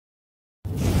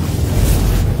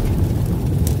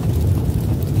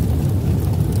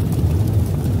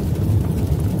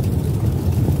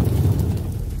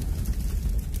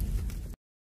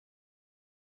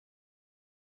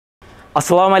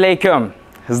Assalamu alaikum.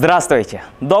 Здравствуйте.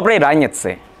 Доброй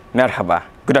раницы. Merhaba.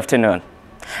 Good afternoon.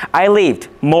 I lived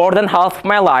more than half of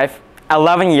my life,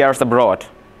 11 years abroad.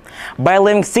 By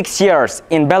living 6 years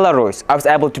in Belarus, I was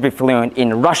able to be fluent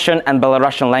in Russian and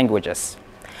Belarusian languages.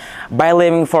 By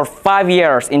living for 5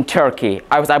 years in Turkey,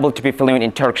 I was able to be fluent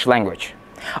in Turkish language.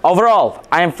 Overall,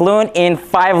 I am fluent in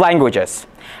 5 languages: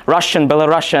 Russian,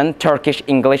 Belarusian, Turkish,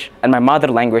 English, and my mother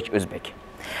language, Uzbek.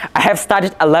 I have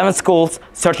studied 11 schools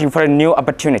searching for new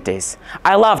opportunities.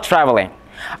 I love traveling.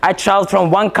 I traveled from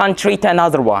one country to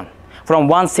another one, from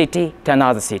one city to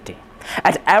another city.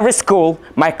 At every school,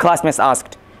 my classmates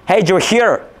asked, "Hey,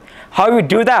 Javokhir, how you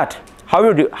do that? How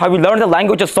you learn the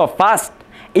languages so fast?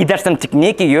 Is there some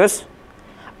technique you use?"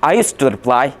 I used to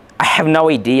reply, "I have no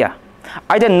idea.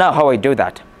 I don't know how I do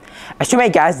that." As you may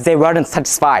guess, they weren't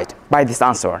satisfied by this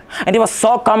answer. And it was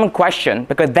so common question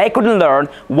because they couldn't learn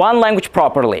one language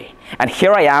properly. And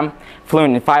here I am,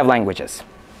 fluent in 5 languages.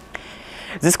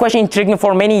 This question intrigued me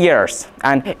for many years.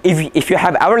 And if you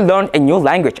have ever learned a new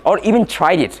language or even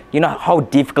tried it, you know how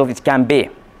difficult it can be.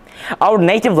 Our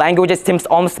native languages seems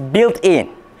almost built in.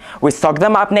 We soak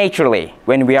them up naturally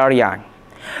when we are young.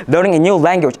 Learning a new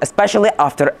language, especially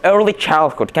after early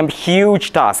childhood, can be a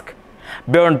huge task.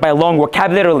 Burned by long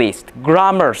vocabulary lists,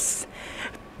 grammars,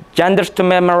 genders to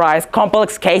memorize,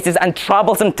 complex cases, and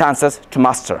troublesome tenses to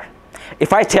master.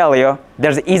 If I tell you,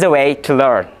 there's an easy way to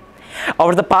learn.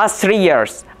 Over the past 3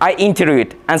 years, I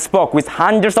interviewed and spoke with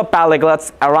hundreds of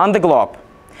polyglots around the globe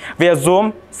via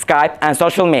Zoom, Skype, and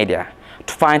social media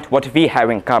to find what we have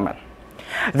in common.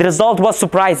 The result was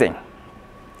surprising,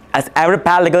 as every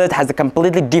polyglot has a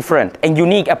completely different and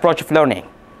unique approach of learning.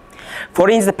 For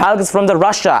instance, the polyglot from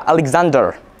Russia,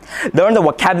 Alexander, learned the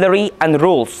vocabulary and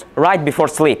rules right before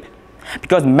sleep,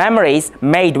 because memories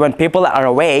made when people are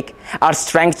awake are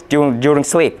strengthened during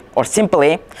sleep, or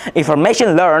simply,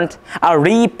 information learned are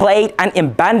replayed and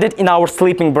embedded in our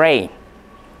sleeping brain.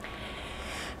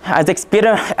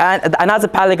 Another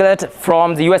polyglot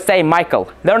from the USA, Michael,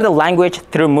 learned the language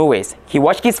through movies. He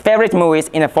watched his favorite movies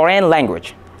in a foreign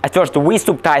language, at first with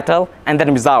subtitle and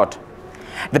then without.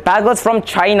 The polyglots from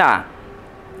China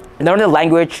learn the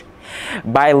language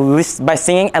by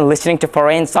singing and listening to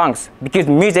foreign songs, because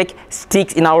music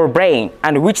sticks in our brain,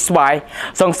 and which is why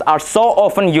songs are so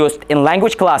often used in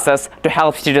language classes to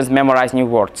help students memorize new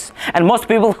words. And most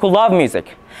people who love music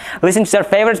listen to their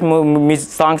favorite music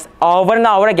songs over and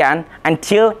over again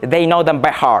until they know them by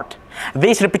heart.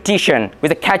 This repetition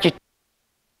with a catchy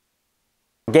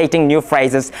getting new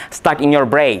phrases stuck in your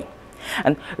brain.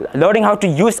 And learning how to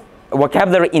use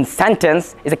vocabulary in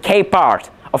sentence is a key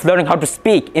part of learning how to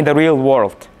speak in the real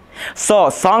world. So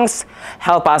songs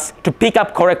help us to pick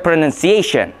up correct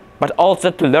pronunciation, but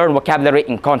also to learn vocabulary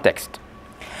in context.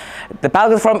 The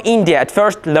polyglot from India at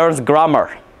first learns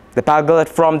grammar. The polyglot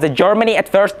from Germany at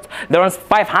first learns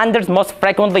 500 most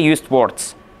frequently used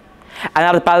words.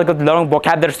 Another polyglot learns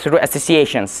vocabulary through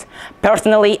associations.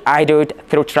 Personally, I do it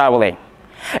through traveling.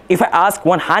 If I ask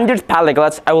 100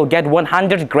 polyglots, I will get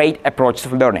 100 great approaches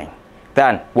of learning.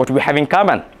 Then, what do we have in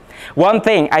common? One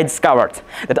thing I discovered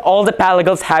that all the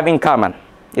polyglots have in common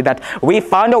is that we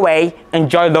found a way to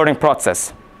enjoy learning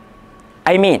process.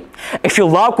 I mean, if you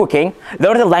love cooking,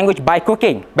 learn the language by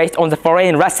cooking based on the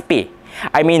foreign recipe.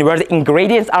 I mean, where the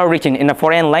ingredients are written in a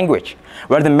foreign language,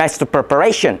 where the method of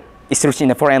preparation is written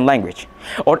in a foreign language.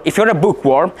 Or if you're a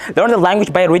bookworm, learn the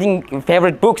language by reading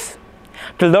favorite books.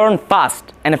 To learn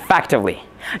fast and effectively,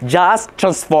 just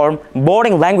transform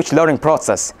boring language learning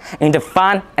process into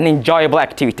fun and enjoyable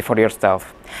activity for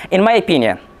yourself. In my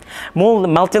opinion,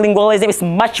 multilingualism is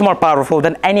much more powerful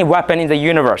than any weapon in the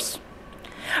universe.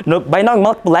 By knowing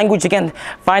multiple languages, you can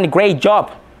find a great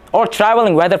job, or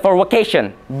traveling, whether for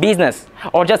vacation, business,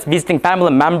 or just visiting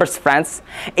family members, friends.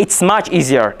 It's much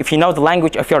easier if you know the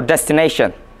language of your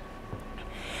destination.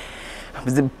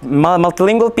 The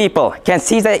multilingual people can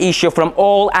see the issue from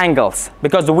all angles,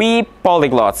 because we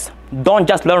polyglots don't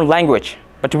just learn language,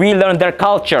 but we learn their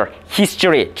culture,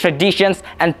 history, traditions,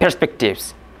 and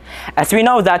perspectives. As we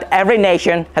know that every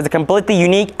nation has a completely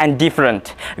unique and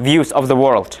different views of the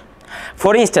world.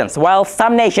 For instance, while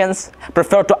some nations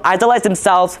prefer to isolate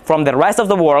themselves from the rest of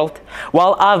the world,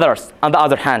 while others, on the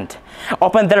other hand,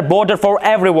 open their border for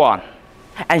everyone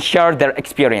and share their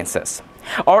experiences.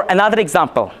 Or another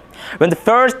example, when the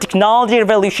first technology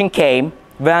revolution came,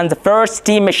 when the first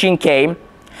steam machine came,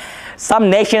 some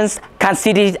nations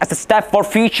considered it as a step for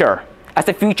future, as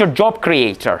a future job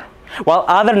creator, while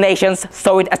other nations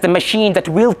saw it as a machine that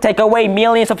will take away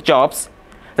millions of jobs,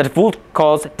 that would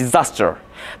cause disaster,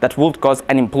 that would cause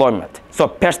unemployment. So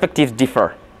perspectives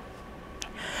differ.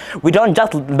 We don't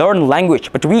just learn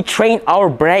language, but we train our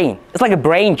brain. It's like a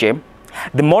brain gym.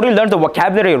 The more you learn the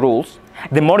vocabulary rules,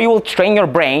 the more you will train your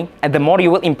brain, and the more you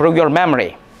will improve your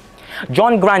memory.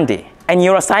 John Grundy, a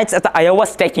neuroscientist at the Iowa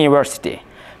State University,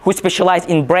 who specialized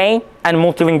in brain and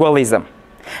multilingualism,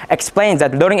 explains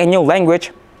that learning a new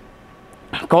language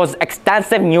causes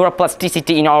extensive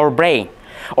neuroplasticity in our brain.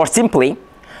 Or simply,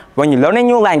 when you learn a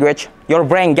new language, your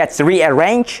brain gets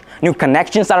rearranged, new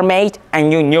connections are made, and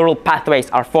new neural pathways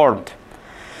are formed.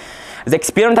 The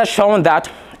experiment has shown that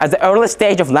at the early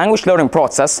stage of language learning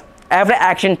process, every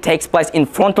action takes place in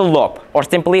frontal lobe, or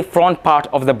simply front part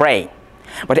of the brain.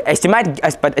 But as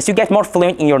you get more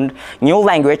fluent in your new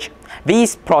language,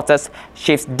 this process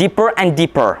shifts deeper and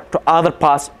deeper to other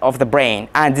parts of the brain.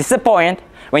 And this is the point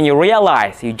when you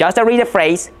realize you just read a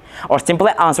phrase or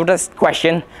simply answer this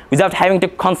question without having to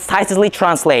concisely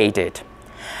translate it.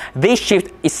 This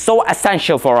shift is so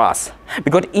essential for us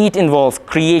because it involves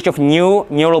creation of new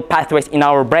neural pathways in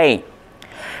our brain.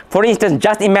 For instance,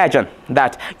 just imagine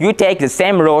that you take the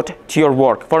same road to your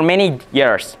work for many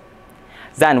years.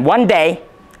 Then one day,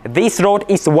 this road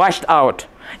is washed out.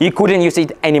 You couldn't use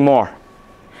it anymore.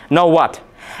 Now what?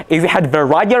 If you had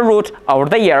varied your route over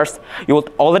the years, you would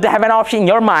already have an option in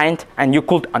your mind, and you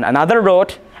could on another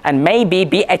road and maybe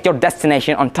be at your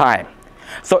destination on time.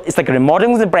 So it's like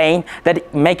remodeling the brain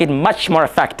that make it much more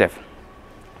effective.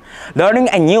 Learning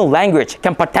a new language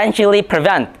can potentially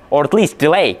prevent or at least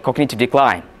delay cognitive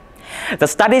decline. The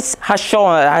studies have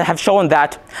shown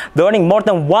that learning more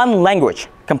than one language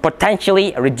can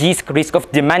potentially reduce risk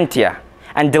of dementia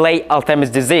and delay Alzheimer's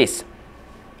disease.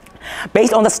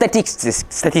 Based on the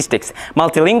statistics,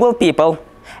 multilingual people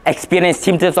experience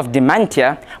symptoms of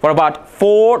dementia for about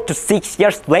 4 to 6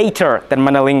 years later than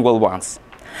monolingual ones.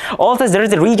 Also, there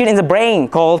is a region in the brain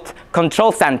called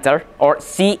control center, or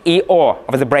CEO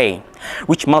of the brain,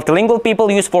 which multilingual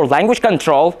people use for language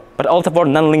control, but also for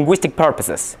non-linguistic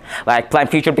purposes, like plan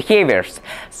future behaviors,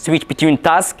 switch between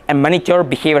tasks, and monitor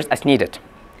behaviors as needed.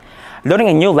 Learning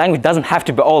a new language doesn't have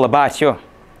to be all about you.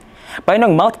 By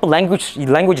knowing multiple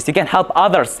languages, you can help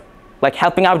others, like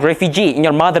helping out refugee in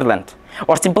your motherland,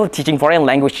 or simply teaching foreign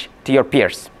language to your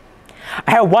peers.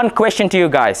 I have one question to you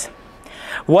guys.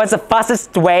 What's the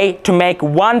fastest way to make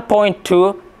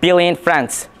 1.2 billion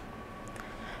friends?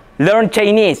 Learn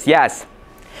Chinese, yes.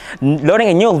 Learning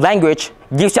a new language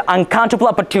gives you uncountable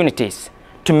opportunities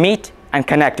to meet and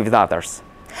connect with others.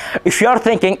 If you are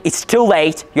thinking it's too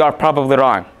late, you are probably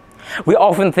wrong. We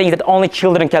often think that only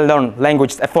children can learn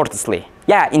languages effortlessly.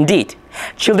 Yeah, indeed.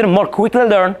 Children more quickly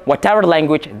learn whatever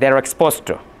language they're exposed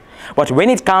to. But when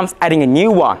it comes adding a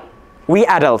new one, we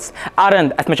adults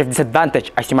aren't as much of a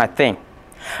disadvantage as you might think.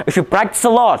 If you practice a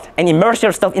lot and immerse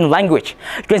yourself in language,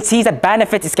 you can see the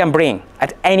benefits it can bring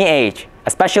at any age,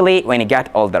 especially when you get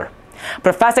older.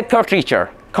 Professor Kurt Richter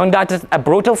conducted a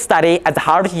brutal study at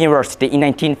Harvard University in the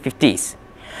 1950s,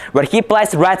 where he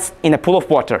placed rats in a pool of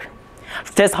water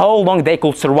to test how long they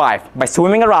could survive by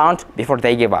swimming around before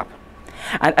they give up.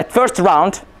 And at first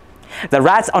round, the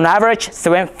rats on average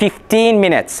swam 15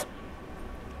 minutes.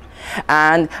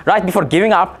 And right before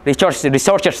giving up,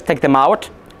 researchers take them out,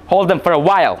 hold them for a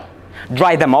while,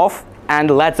 dry them off, and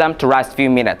let them to rest a few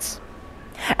minutes.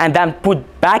 And then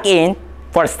put back in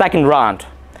for a second round.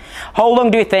 How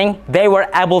long do you think they were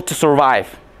able to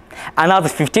survive? Another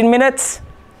 15 minutes?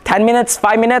 10 minutes?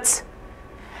 5 minutes?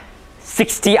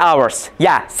 60 hours.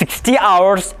 Yeah, 60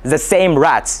 hours, the same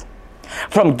rats.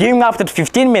 From giving up to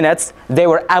 15 minutes, they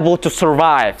were able to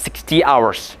survive 60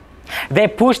 hours. They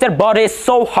pushed their bodies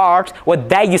so hard what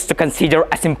they used to consider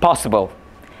as impossible.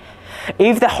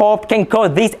 If the hope can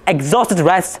cause these exhausted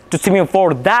rats to swim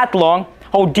for that long,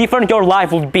 how different your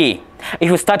life would be if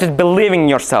you started believing in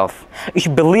yourself. If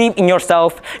you believe in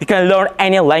yourself, you can learn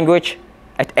any language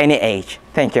at any age.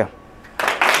 Thank you.